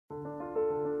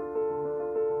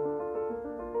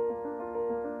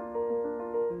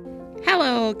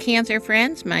Hello, Cancer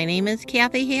friends. My name is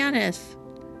Kathy Hannes.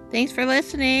 Thanks for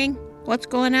listening. What's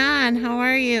going on? How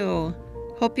are you?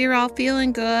 Hope you're all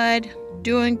feeling good,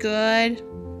 doing good,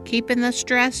 keeping the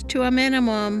stress to a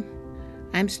minimum.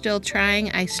 I'm still trying.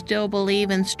 I still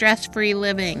believe in stress-free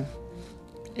living.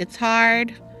 It's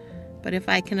hard, but if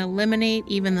I can eliminate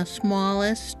even the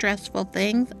smallest stressful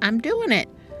things, I'm doing it.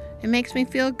 It makes me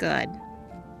feel good.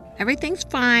 Everything's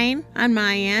fine on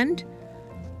my end.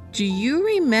 Do you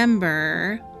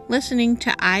remember listening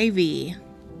to Ivy?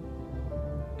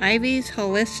 Ivy's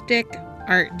Holistic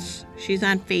Arts. She's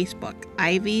on Facebook.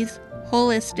 Ivy's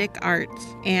Holistic Arts.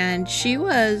 And she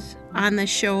was on the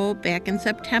show back in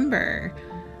September.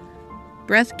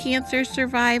 Breast cancer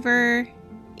survivor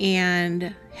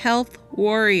and health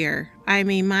warrior. I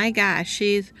mean, my gosh,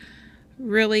 she's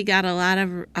really got a lot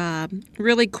of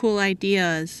really cool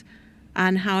ideas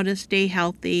on how to stay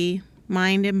healthy,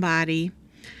 mind and body.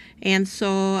 And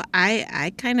so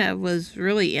I kind of was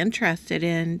really interested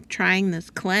in trying this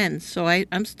cleanse. So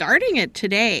I'm starting it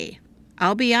today.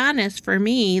 I'll be honest, for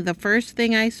me, the first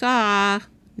thing I saw,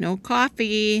 no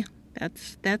coffee.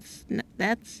 That's a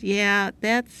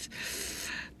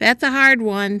hard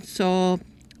one. So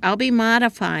I'll be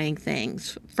modifying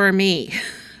things for me.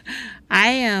 I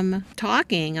am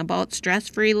talking about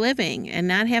stress-free living, and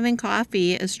not having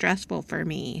coffee is stressful for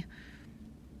me.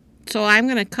 So I'm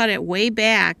going to cut it way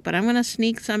back, but I'm going to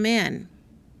sneak some in.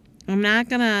 I'm not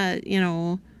going to,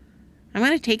 I'm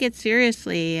going to take it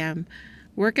seriously. I'm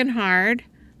working hard.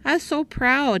 I was so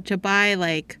proud to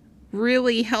buy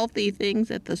really healthy things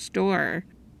at the store.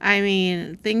 I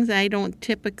mean, things I don't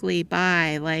typically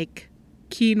buy, like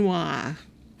quinoa.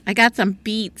 I got some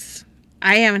beets.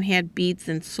 I haven't had beets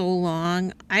in so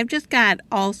long. I've just got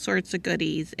all sorts of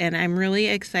goodies, and I'm really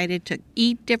excited to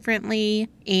eat differently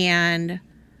and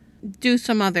do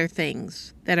some other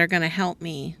things that are going to help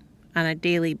me on a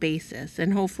daily basis.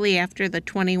 And hopefully after the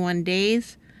 21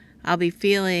 days, I'll be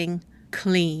feeling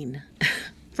clean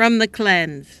from the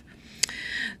cleanse.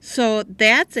 So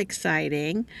that's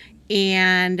exciting.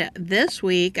 And this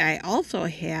week, I also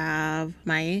have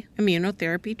my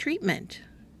immunotherapy treatment.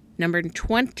 Number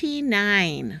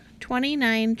 29.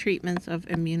 29 treatments of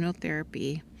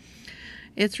immunotherapy.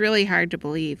 It's really hard to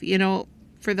believe.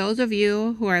 For those of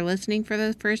you who are listening for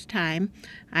the first time,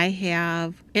 I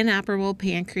have inoperable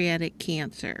pancreatic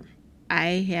cancer.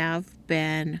 I have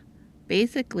been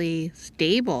basically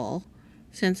stable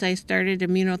since I started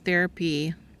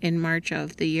immunotherapy in March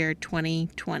of the year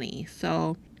 2020.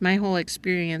 So my whole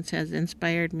experience has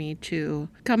inspired me to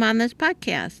come on this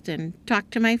podcast and talk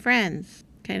to my friends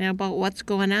kind of about what's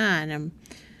going on and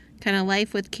kind of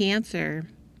life with cancer.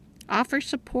 Offer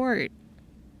support.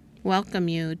 Welcome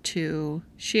you to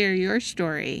share your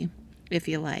story if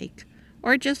you like,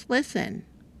 or just listen.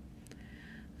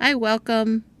 I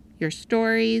welcome your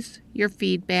stories, your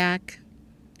feedback,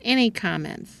 any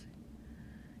comments.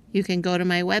 You can go to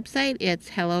my website. It's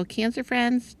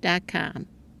hellocancerfriends.com.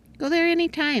 Go there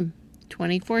anytime,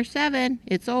 24/7.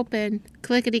 It's open.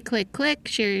 Clickety click click,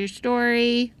 share your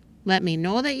story. Let me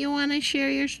know that you want to share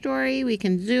your story. We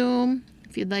can Zoom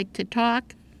if you'd like to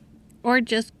talk. Or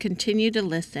just continue to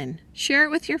listen. Share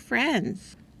it with your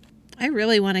friends. I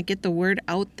really want to get the word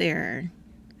out there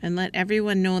and let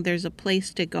everyone know there's a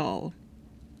place to go.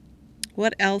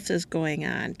 What else is going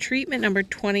on? Treatment number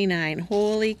 29.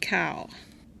 Holy cow.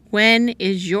 When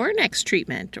is your next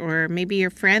treatment? Or maybe your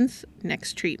friend's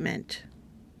next treatment?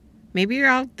 Maybe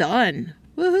you're all done.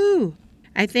 Woohoo!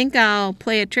 I think I'll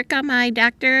play a trick on my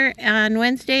doctor on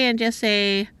Wednesday and just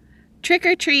say, trick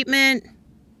or treatment.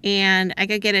 And I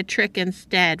could get a trick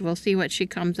instead. We'll see what she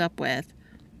comes up with.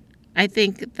 I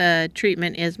think the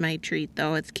treatment is my treat,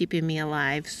 though. It's keeping me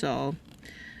alive, so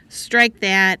strike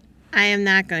that. I am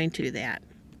not going to do that.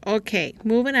 Okay,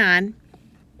 moving on.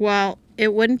 Well,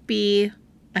 it wouldn't be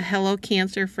a Hello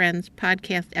Cancer Friends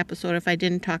podcast episode if I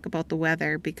didn't talk about the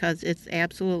weather, because it's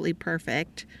absolutely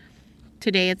perfect.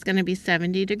 Today it's going to be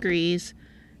 70 degrees.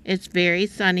 It's very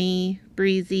sunny,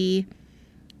 breezy,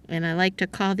 and I like to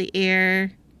call the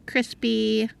air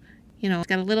crispy. It's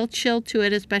got a little chill to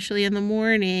it, especially in the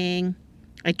morning.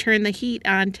 I turned the heat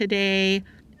on today.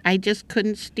 I just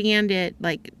couldn't stand it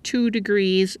 2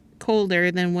 degrees colder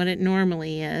than what it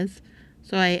normally is.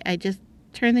 So I just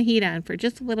turned the heat on for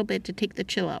just a little bit to take the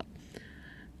chill out.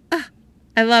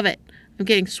 I love it. I'm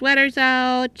getting sweaters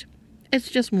out. It's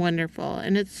just wonderful.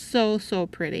 And it's so, so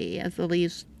pretty as the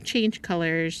leaves change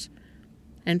colors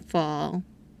and fall.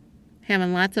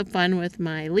 Having lots of fun with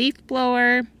my leaf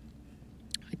blower.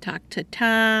 I talked to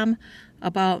Tom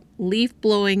about leaf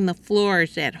blowing the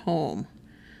floors at home.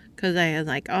 Because I was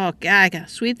like, oh, God, I got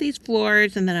to sweep these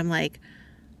floors. And then I'm like,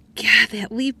 God,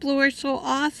 that leaf blower is so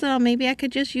awesome. Maybe I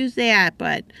could just use that.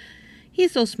 But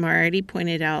he's so smart. He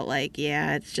pointed out, like,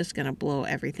 yeah, it's just going to blow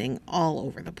everything all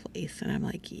over the place. And I'm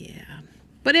like, yeah.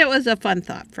 But it was a fun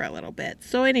thought for a little bit.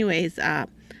 So anyways,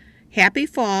 happy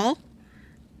fall.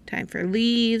 Time for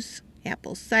leaves,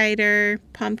 apple cider,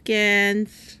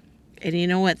 pumpkins. And you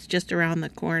know what's just around the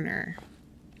corner?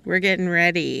 We're getting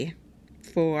ready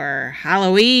for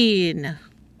Halloween.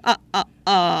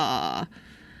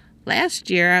 Last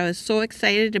year, I was so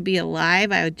excited to be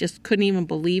alive, I just couldn't even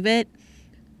believe it.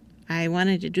 I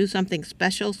wanted to do something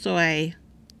special, so I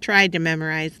tried to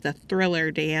memorize the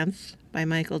Thriller dance by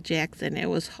Michael Jackson. It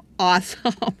was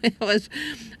awesome.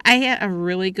 I had a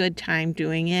really good time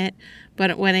doing it,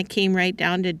 but when it came right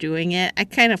down to doing it, I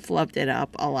kind of flubbed it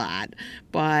up a lot.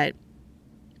 But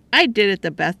I did it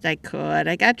the best I could.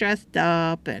 I got dressed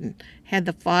up and had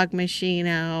the fog machine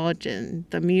out and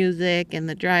the music in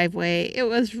the driveway. It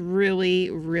was really,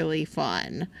 really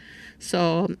fun.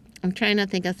 So I'm trying to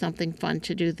think of something fun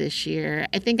to do this year.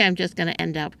 I think I'm just going to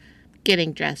end up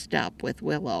getting dressed up with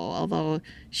Willow, although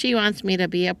she wants me to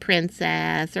be a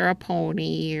princess or a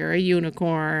pony or a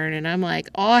unicorn. And I'm like,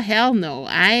 oh, hell no.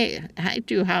 I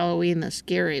do Halloween the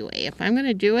scary way. If I'm going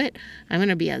to do it, I'm going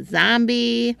to be a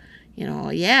zombie.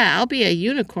 Yeah, I'll be a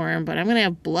unicorn, but I'm going to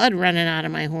have blood running out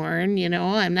of my horn.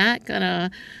 I'm not going to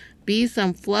be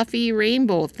some fluffy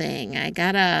rainbow thing. I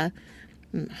gotta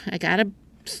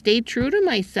stay true to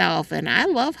myself, and I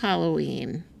love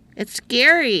Halloween. It's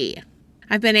scary.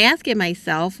 I've been asking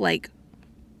myself, like,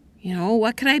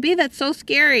 what could I be that's so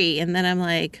scary? And then I'm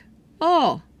like,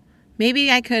 oh,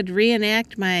 maybe I could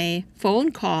reenact my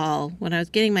phone call when I was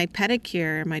getting my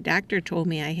pedicure. My doctor told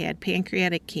me I had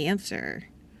pancreatic cancer.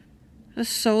 It was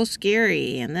so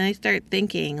scary. And then I start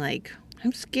thinking, like,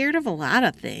 I'm scared of a lot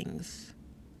of things.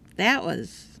 That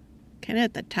was kind of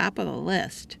at the top of the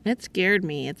list. It scared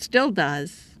me. It still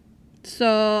does.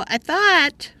 So I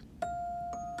thought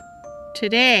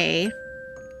today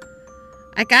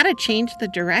I got to change the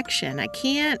direction. I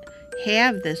can't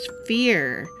have this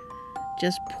fear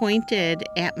just pointed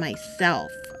at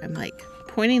myself. I'm like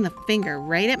pointing the finger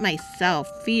right at myself.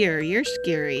 Fear, you're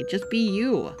scary. Just be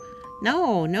you.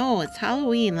 No, it's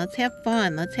Halloween. Let's have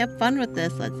fun. Let's have fun with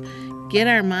this. Let's get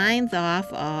our minds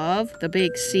off of the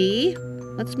big C.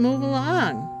 Let's move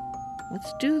along.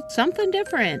 Let's do something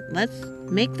different. Let's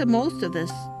make the most of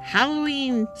this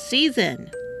Halloween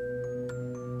season.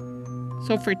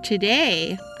 So for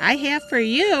today, I have for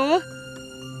you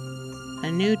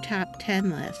a new top 10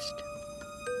 list.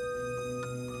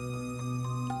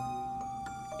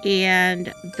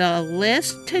 And the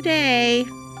list today,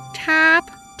 top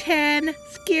 10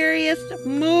 scariest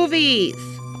movies.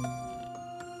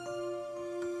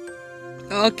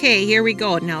 Okay, here we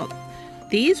go. Now,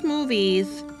 these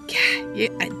movies,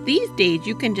 these days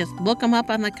you can just look them up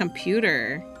on the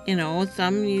computer.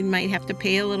 Some you might have to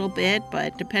pay a little bit,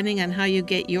 but depending on how you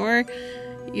get your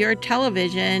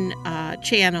television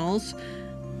channels,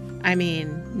 I mean,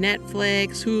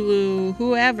 Netflix, Hulu,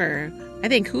 whoever. I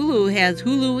think Hulu has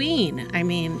Huluween. I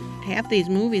mean, half these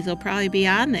movies will probably be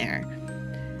on there.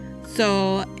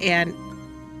 So, and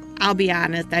I'll be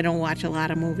honest, I don't watch a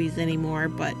lot of movies anymore,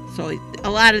 but so a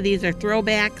lot of these are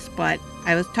throwbacks. But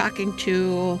I was talking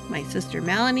to my sister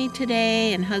Melanie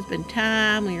today and husband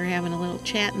Tom. We were having a little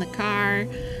chat in the car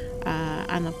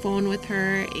on the phone with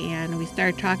her, and we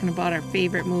started talking about our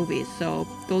favorite movies. So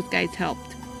those guys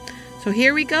helped. So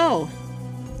here we go.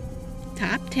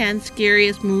 Top 10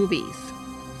 scariest movies.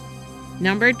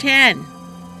 Number 10,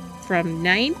 from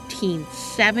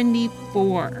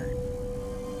 1974.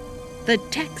 The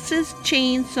Texas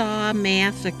Chainsaw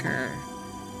Massacre.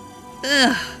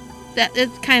 Ugh,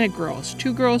 it's kind of gross.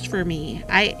 Too gross for me.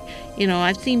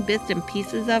 I've seen bits and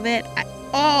pieces of it.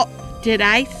 Did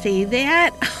I say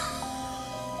that?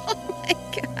 Oh my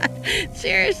God.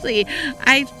 Seriously,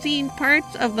 I've seen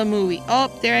parts of the movie.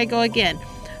 Oh, there I go again.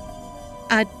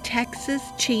 A Texas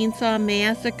Chainsaw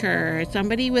Massacre.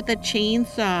 Somebody with a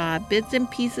chainsaw. Bits and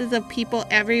pieces of people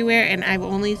everywhere, and I've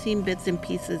only seen bits and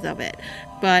pieces of it.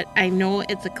 But I know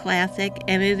it's a classic,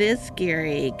 and it is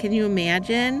scary. Can you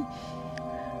imagine?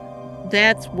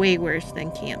 That's way worse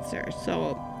than cancer.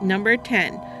 So, number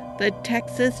 10, the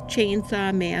Texas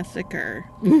Chainsaw Massacre.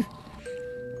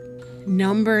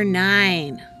 Number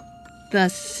 9, The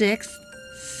Sixth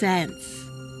Sense.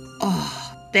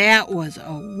 Oh, that was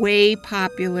a way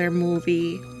popular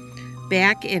movie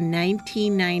back in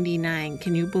 1999.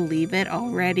 Can you believe it?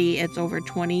 Already, it's over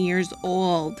 20 years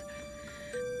old.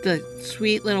 The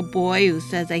sweet little boy who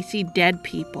says, "I see dead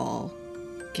people."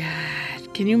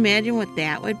 God, can you imagine what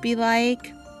that would be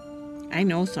like? I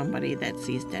know somebody that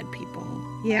sees dead people.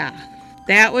 Yeah.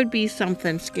 That would be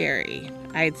something scary,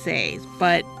 I'd say.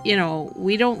 But,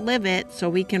 we don't live it, so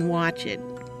we can watch it.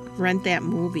 Rent that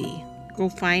movie. Go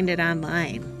find it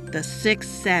online. The Sixth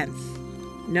Sense.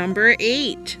 Number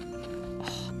 8.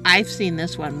 Oh, I've seen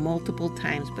this one multiple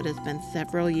times, but it's been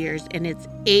several years, and it's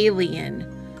Alien.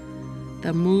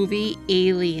 The movie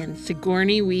Alien.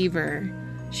 Sigourney Weaver.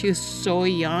 She was so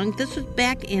young. This was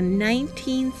back in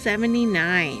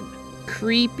 1979.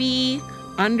 Creepy,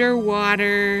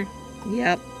 underwater,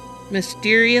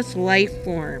 mysterious life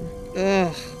form.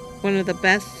 Ugh. One of the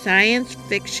best science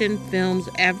fiction films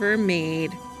ever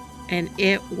made. And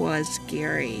it was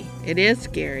scary. It is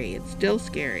scary. It's still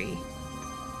scary.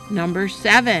 Number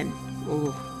 7.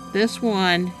 Ooh, this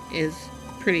one is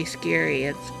pretty scary.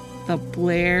 It's The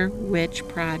Blair Witch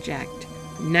Project.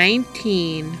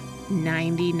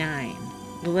 1999.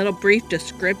 A little brief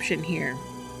description here.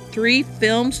 3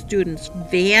 film students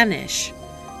vanish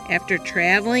after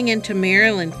traveling into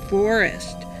Maryland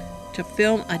forest to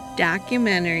film a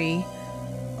documentary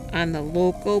on the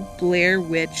local Blair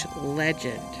Witch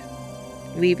legend,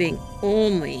 leaving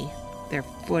only their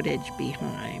footage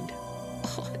behind.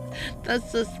 Oh, the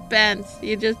suspense.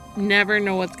 You just never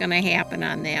know what's going to happen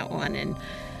on that one, and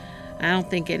I don't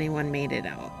think anyone made it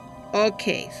out.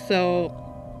 Okay, so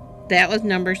that was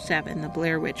number 7, The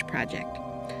Blair Witch Project.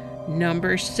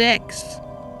 Number 6.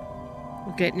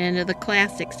 We're getting into the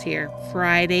classics here.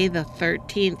 Friday the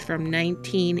 13th from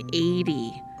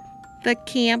 1980. The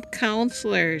camp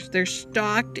counselors. They're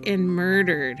stalked and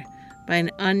murdered by an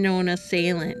unknown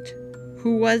assailant.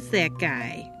 Who was that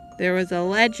guy? There was a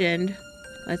legend.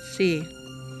 Let's see.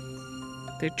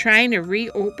 They're trying to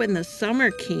reopen the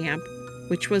summer camp,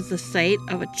 which was the site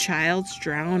of a child's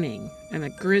drowning and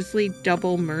a grisly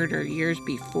double murder years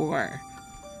before.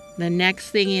 The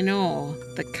next thing you know,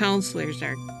 the counselors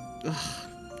are...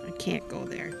 I can't go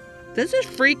there. This is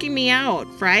freaking me out.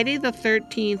 Friday the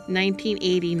 13th,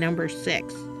 1980, number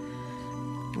 6.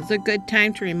 It's a good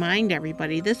time to remind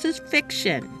everybody this is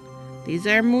fiction. These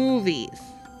are movies.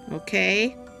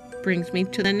 Okay? Brings me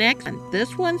to the next one.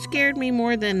 This one scared me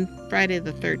more than Friday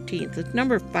the 13th. It's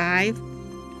number 5,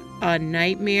 A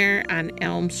Nightmare on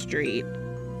Elm Street.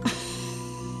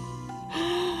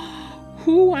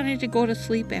 Who wanted to go to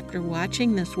sleep after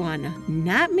watching this one?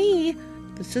 Not me.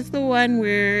 This is the one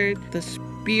where the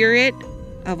spirit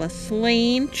of a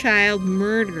slain child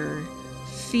murderer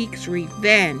seeks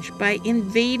revenge by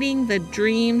invading the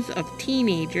dreams of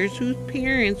teenagers whose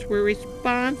parents were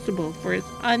responsible for his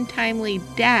untimely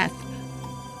death.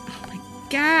 Oh my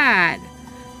God.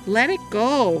 Let it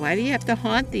go. Why do you have to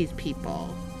haunt these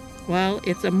people? Well,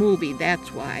 it's a movie,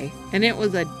 that's why. And it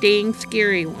was a dang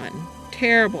scary one.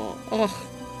 Terrible. Oh,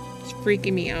 it's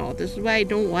freaking me out. This is why I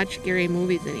don't watch scary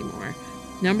movies anymore.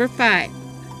 Number 5,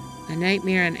 A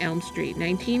Nightmare on Elm Street,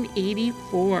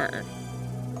 1984.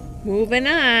 Moving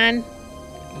on.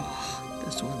 Oh,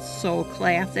 this one's so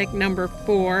classic. Number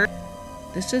 4.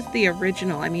 This is the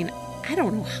original. I mean, I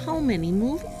don't know how many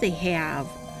movies they have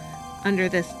under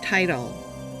this title.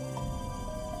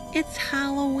 It's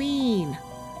Halloween.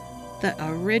 The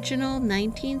original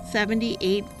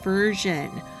 1978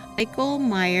 version. Michael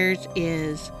Myers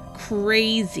is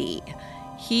crazy.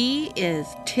 He is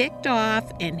ticked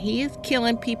off and he is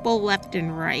killing people left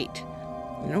and right.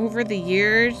 And over the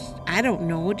years, I don't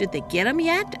know, did they get him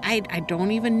yet? I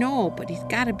don't even know, but he's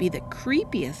got to be the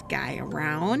creepiest guy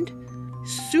around.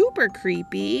 Super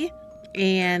creepy.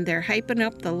 And they're hyping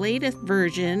up the latest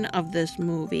version of this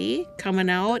movie coming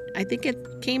out. I think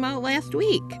it came out last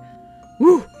week.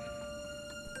 Woo!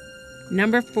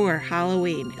 Number 4,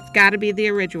 Halloween. It's got to be the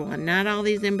original one, not all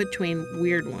these in-between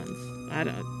weird ones. I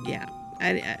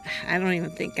don't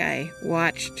even think I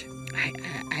watched.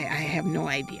 I have no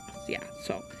idea. Yeah,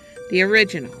 so the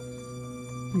original.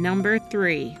 Number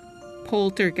 3,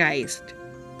 Poltergeist.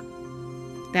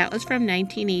 That was from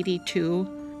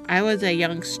 1982. I was a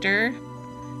youngster,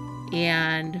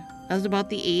 and I was about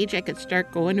the age I could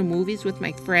start going to movies with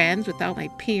my friends without my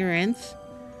parents.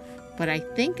 But I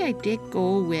think I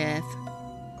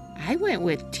went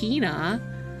with Tina,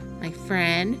 my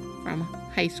friend from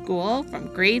high school, from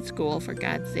grade school, for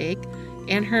God's sake,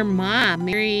 and her mom,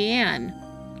 Mary Ann.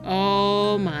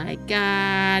 Oh my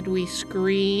God, we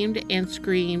screamed and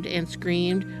screamed and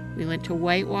screamed. We went to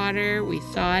Whitewater, we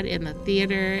saw it in the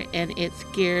theater, and it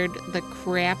scared the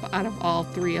crap out of all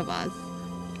 3 of us.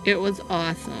 It was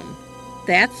awesome.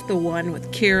 That's the one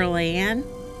with Carol Ann.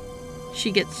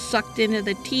 She gets sucked into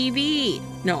the TV.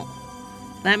 No,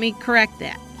 let me correct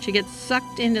that. She gets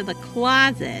sucked into the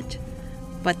closet,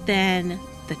 but then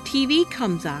the TV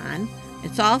comes on.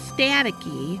 It's all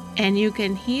staticky, and you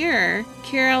can hear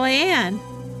Carol Ann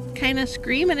kind of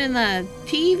screaming in the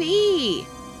TV.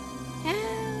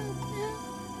 Help,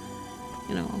 help.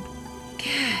 You know,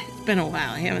 God, it's been a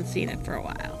while. I haven't seen it for a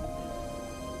while.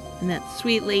 And that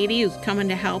sweet lady who's coming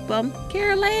to help them,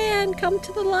 Carol Ann, come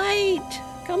to the light.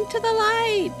 Come to the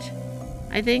light.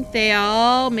 I think they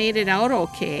all made it out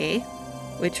okay,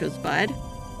 which was Bud.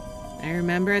 I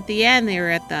remember at the end they were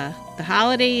at the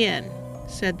Holiday Inn.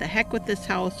 Said, the heck with this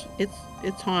house.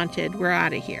 It's haunted. We're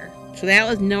out of here. So that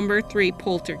was number 3,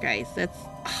 Poltergeist. That's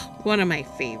one of my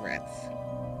favorites.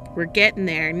 We're getting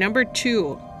there. Number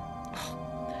 2.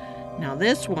 Now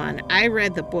this one, I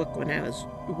read the book when I was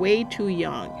way too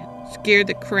young. Scared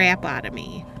the crap out of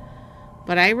me.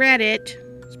 But I read it.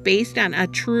 It's based on a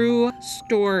true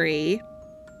story.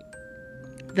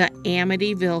 The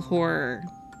Amityville Horror.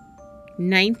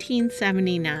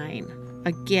 1979.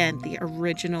 Again, the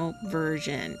original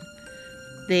version.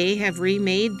 They have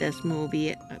remade this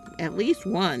movie at least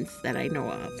once that I know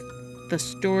of. The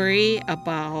story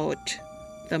about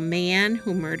the man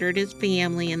who murdered his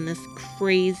family in this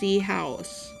crazy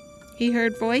house. He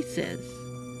heard voices.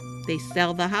 They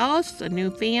sell the house, a new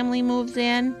family moves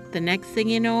in. The next thing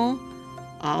you know,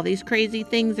 all these crazy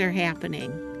things are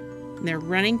happening. And they're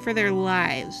running for their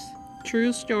lives.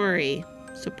 True story,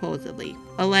 supposedly.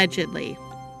 Allegedly.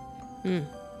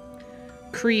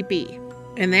 Creepy.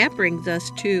 And that brings us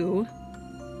to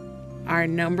our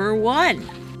number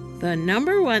 1. The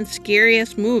number 1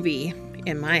 scariest movie,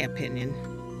 in my opinion.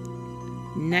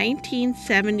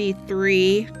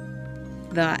 1973,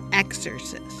 The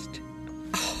Exorcist.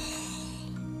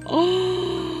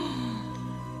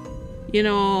 You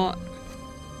know,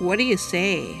 what do you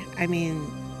say? I mean,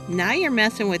 now you're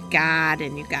messing with God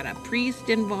and you got a priest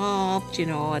involved. You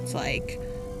know, it's like,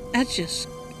 that's just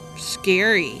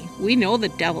scary. We know the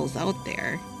devil's out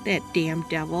there. That damn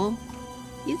devil.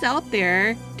 He's out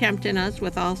there tempting us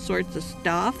with all sorts of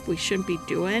stuff we shouldn't be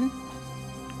doing.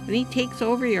 When he takes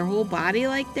over your whole body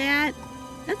like that,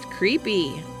 that's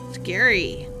creepy.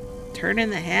 Scary. Turning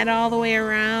the head all the way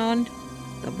around.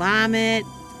 The vomit.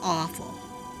 Awful.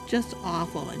 Just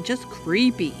awful and just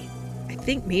creepy. I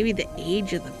think maybe the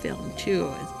age of the film too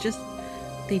is just,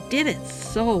 they did it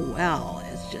so well.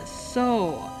 It's just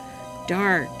so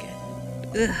dark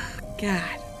and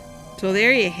God. So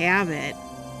there you have it.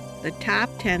 The top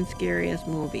 10 scariest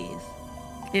movies.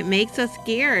 It makes us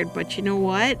scared, but you know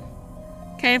what?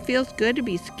 Kind of feels good to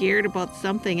be scared about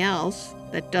something else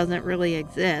that doesn't really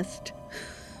exist.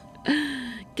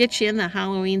 Get you in the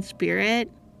Halloween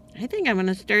spirit. I think I'm going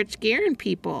to start scaring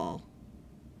people.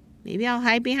 Maybe I'll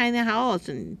hide behind the house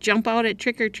and jump out at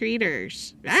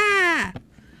trick-or-treaters. Ah!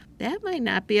 That might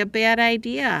not be a bad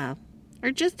idea.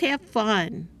 Or just have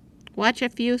fun. Watch a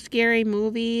few scary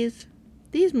movies.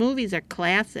 These movies are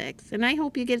classics, and I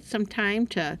hope you get some time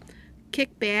to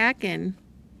kick back and,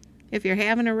 if you're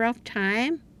having a rough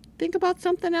time, think about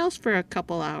something else for a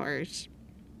couple hours.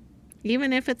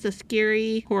 Even if it's a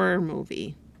scary horror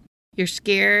movie. You're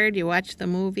scared, you watch the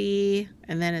movie,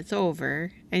 and then it's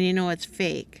over, and you know it's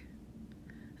fake.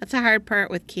 That's the hard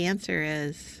part with cancer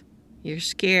is you're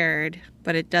scared,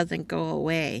 but it doesn't go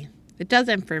away. It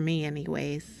doesn't for me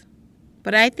anyways.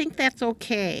 But I think that's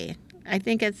okay. I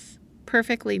think it's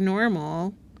perfectly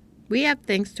normal. We have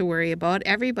things to worry about.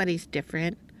 Everybody's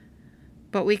different.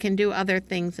 But we can do other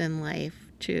things in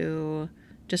life to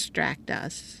distract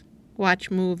us.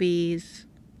 Watch movies.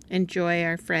 Enjoy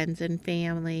our friends and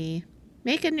family.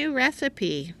 Make a new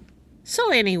recipe.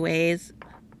 So anyways,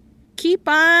 keep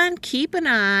on keeping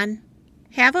on.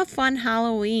 Have a fun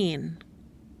Halloween.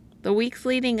 The weeks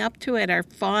leading up to it are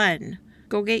fun.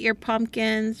 Go get your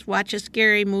pumpkins, watch a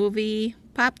scary movie,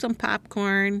 pop some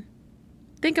popcorn.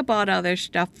 Think about other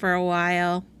stuff for a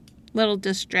while. Little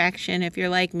distraction if you're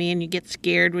like me and you get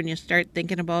scared when you start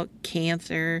thinking about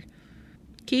cancer.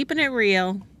 Keeping it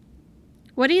real.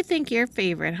 What do you think your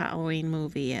favorite Halloween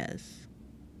movie is?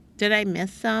 Did I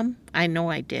miss some? I know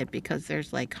I did because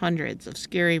there's like hundreds of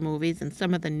scary movies and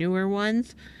some of the newer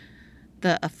ones,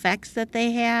 the effects that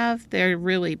they have, they're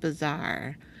really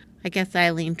bizarre. I guess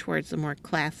I lean towards the more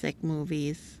classic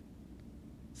movies.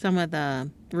 Some of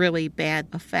the really bad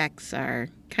effects are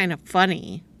kind of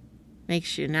funny.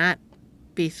 Makes you not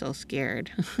be so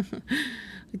scared.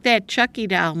 Like that Chucky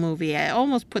doll movie, I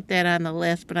almost put that on the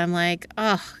list, but I'm like,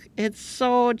 ugh, it's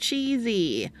so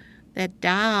cheesy. That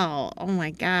doll, oh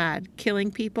my God,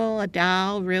 killing people, a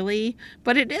doll, really?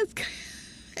 But it is,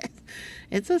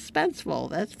 it's suspenseful,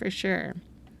 that's for sure.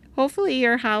 Hopefully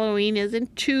your Halloween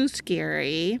isn't too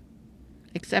scary,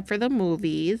 except for the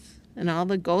movies and all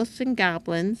the ghosts and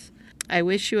goblins. I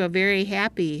wish you a very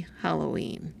happy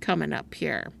Halloween coming up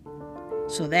here.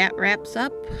 So that wraps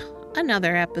up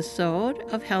another episode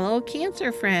of Hello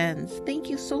Cancer Friends. Thank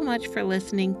you so much for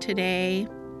listening today.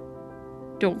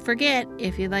 Don't forget,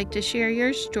 if you'd like to share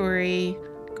your story,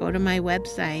 go to my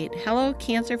website,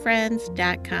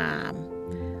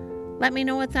 hellocancerfriends.com. Let me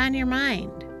know what's on your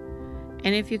mind.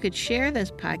 And if you could share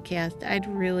this podcast,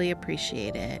 I'd really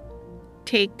appreciate it.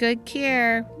 Take good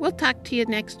care. We'll talk to you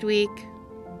next week.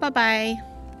 Bye-bye.